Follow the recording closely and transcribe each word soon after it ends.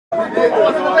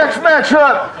Next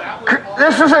matchup.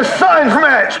 This is a signs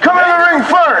match. Come in the ring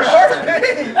first.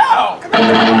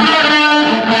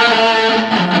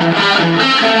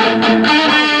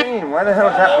 Why the hell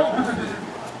is that?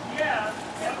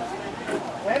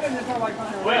 Landon is not like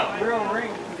on your real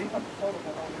ring.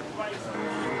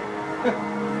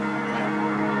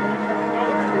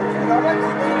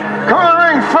 Come in the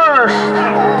ring first.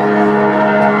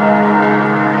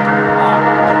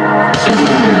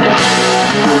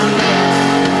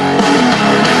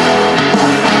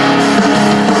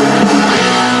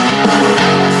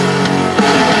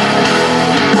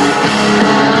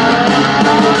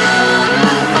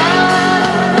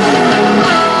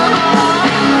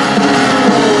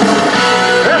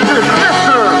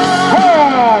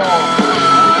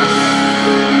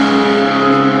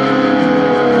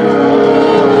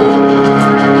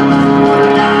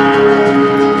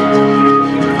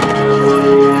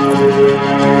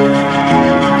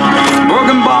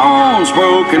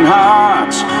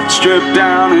 Stripped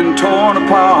down and torn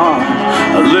apart,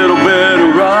 a little bit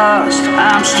of rust,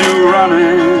 I'm still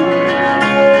running.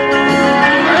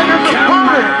 Count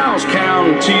miles,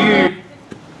 counting tears.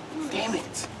 Damn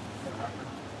it.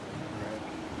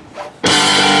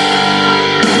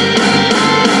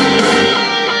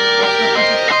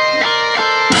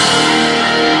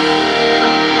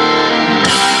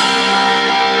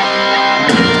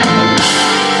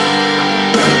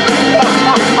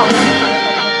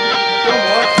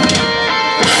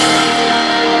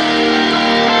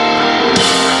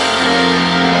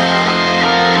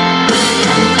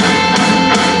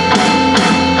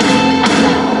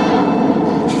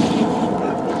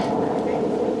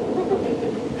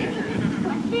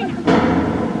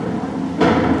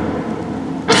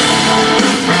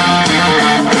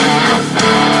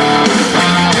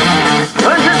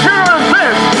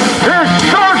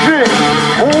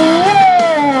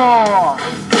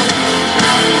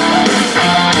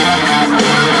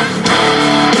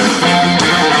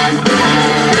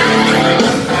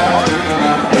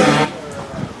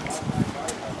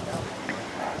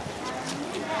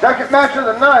 Second match of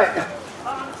the night.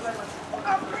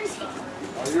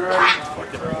 Are you ready?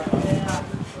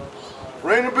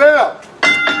 Ring the bell.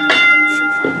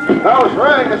 That was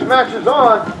rang. This match is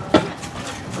on.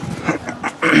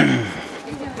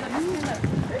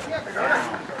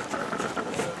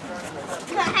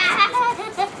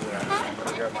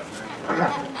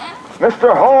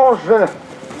 Mr. Halls,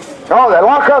 oh, they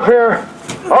lock up here.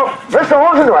 Oh, Mr.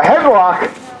 Halls into a headlock.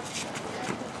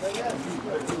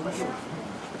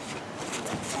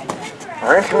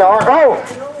 Wrench in the arm. Oh,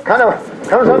 kind of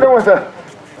comes under with a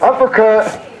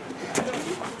uppercut.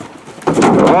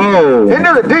 Oh.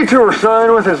 Into the detour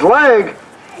sign with his leg.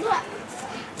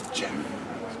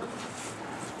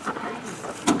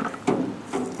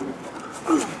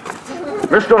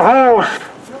 Mr. Halls.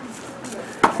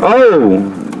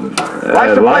 Oh.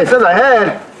 Lights the place to the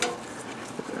head.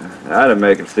 That'd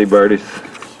make him see birdies.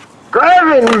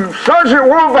 Grabbing Sergeant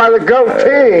War by the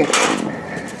goatee.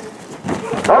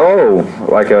 Oh,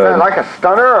 like a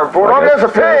stunner or a bulldog. There's a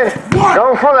pin.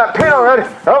 Going for that pin already.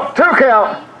 Oh, 2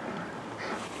 count.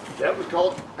 That was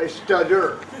called a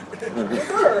studder.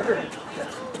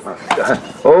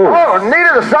 Oh, knee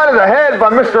to the side of the head by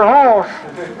Mr. Halls.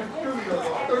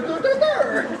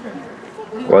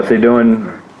 What's he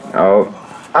doing? Oh.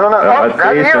 I don't know. Oh,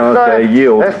 grab the say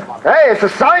yield. Hey, it's a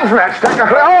signs match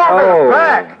technically. Oh,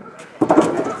 back.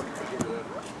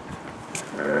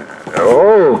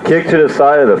 Oh, kick to the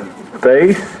side of the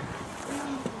face.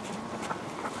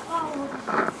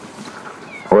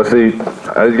 What's he? He's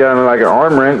got him like an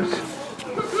arm wrench.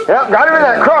 Yep, got him in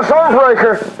that cross arm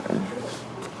breaker.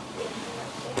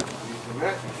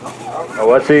 Oh,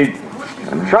 what's he?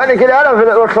 Trying to get out of it,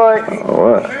 it looks like.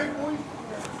 Oh, what?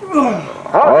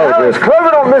 Oh, now he's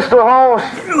clubbing on Mr. Halls.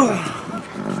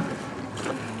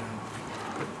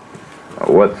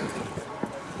 What's?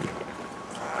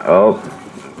 Oh.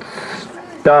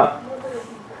 Stop.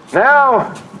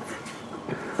 Now.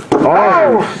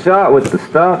 Oh, shot with the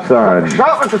stop sign.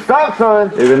 Shot with the stop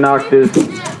sign. Even knocked his. Hey,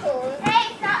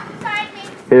 stop beside me.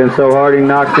 Hit him so hard he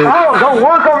knocked his. Oh, don't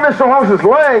work on Mr. Halls'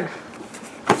 legs.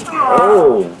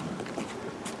 Oh.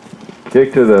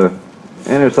 Kick to the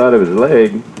inner side of his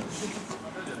leg.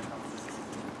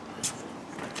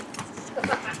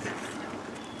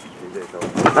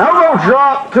 Elbow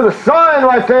drop to the sign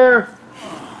right there.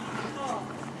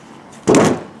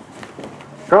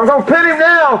 Gonna pin him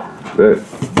now. But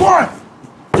 1,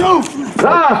 2.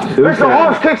 Ah, Mr.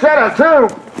 Halls kicks that out too.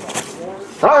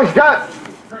 Oh,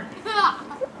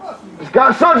 he's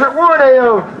got Sergeant War in a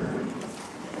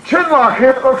chin lock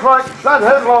here. It looks like side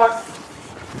headlock.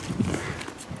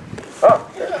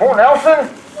 Poor Nelson.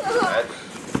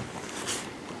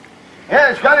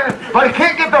 Yeah, it's got it, but he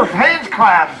can't get those hands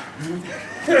clasped.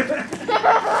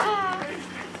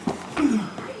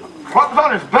 Club's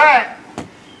on his back.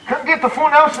 Couldn't get the full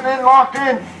Nelson in locked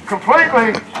in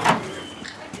completely.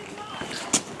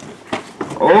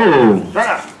 Oh! Then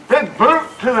a big boot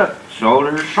to the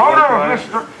Shoulder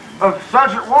of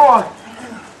Sergeant War.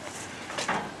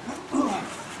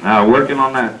 Now working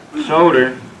on that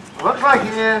shoulder. Looks like he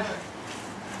is.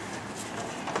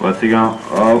 What's he going?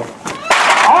 Oh.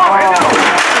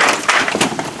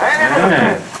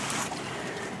 Man.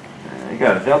 He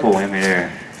got a double whammy there.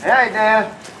 Yeah, he did.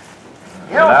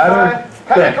 You know, son,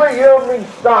 technically you mean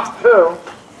stop too.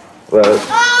 Well,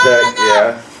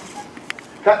 yeah.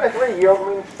 Technically you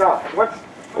mean stop.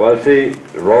 What's he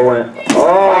rolling?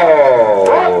 Oh!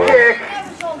 Drop kick.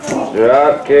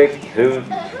 Drop kick to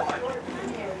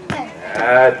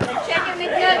that.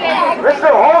 Mr.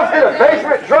 Halls did a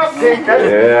basement drop kick.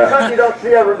 That's something you don't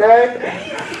see every day.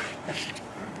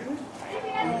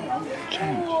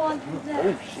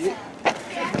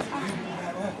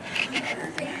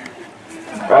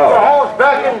 Mr. Halls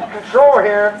back in control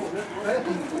here.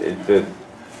 It's just.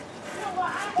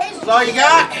 That's all you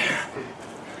got?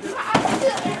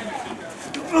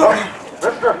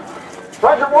 Mr.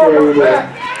 Sergeant War comes back.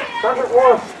 Sergeant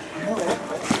War.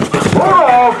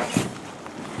 Bulldog.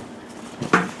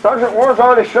 Sergeant War's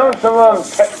already shown some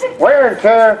wear and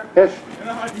tear.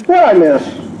 What I miss?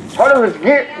 Part of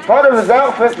his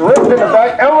outfit's ripped in the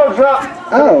back. Elbows up.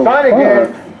 Oh. Sign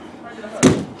again.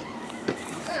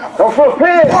 Go for a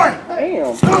pin.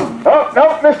 Damn. Oh,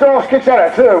 no, Mr. Halls kicks out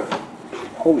at 2.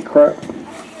 Holy crap.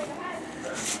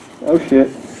 Oh shit.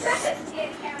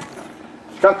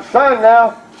 He's got the sign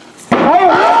now.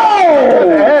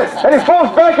 Oh! And he falls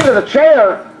back into the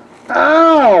chair.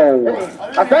 Ow!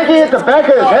 I think he hit the back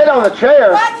of his head on the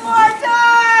chair. One more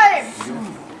time!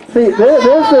 See,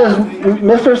 this is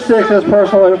Mr. Six's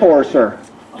personal enforcer.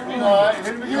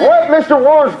 What Mr.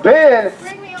 War's been,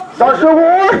 Sergeant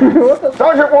War?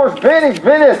 Sergeant War's been, he's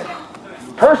been his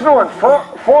personal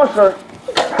enforcer.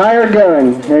 Hired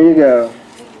gun. There you go.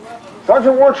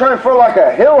 Sergeant War trying for like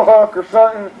a hill hook or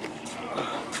something.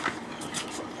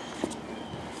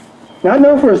 Not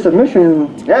known for a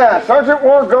submission. Yeah, Sergeant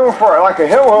War going for it like a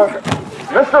hill hook.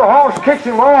 Mr. Halls kicks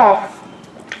him off.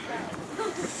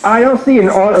 I don't see an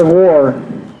art of war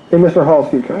in Mr. Hall's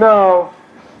future. No.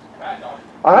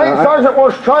 I think Sergeant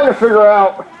War's trying to figure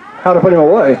out how to put him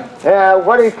away. Yeah,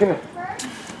 what all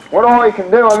he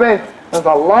can do. I mean, there's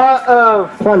a lot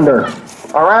of Thunder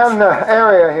around the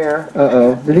area here.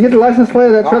 Uh-oh. Did he get the license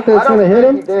plate of that truck that's going to hit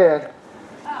him? He did.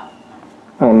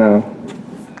 Oh, no.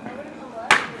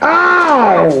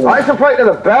 Ow! License plate to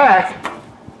the back.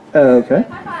 Okay.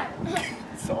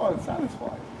 So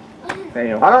unsatisfied.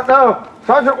 Damn. I don't know.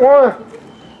 Sergeant War.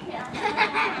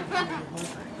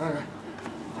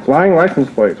 Flying license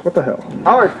plates. What the hell?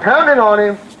 Oh, he's pounding on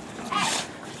him.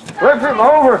 Flips him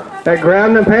over. That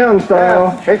ground and pound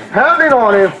style. Yeah, he's pounding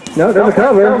on him. No, there's a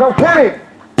cover. Go get him.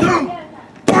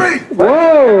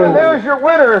 Whoa! And there's your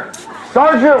winner,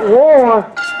 Sergeant War.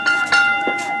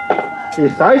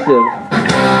 Decisive.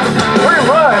 Pretty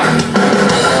much.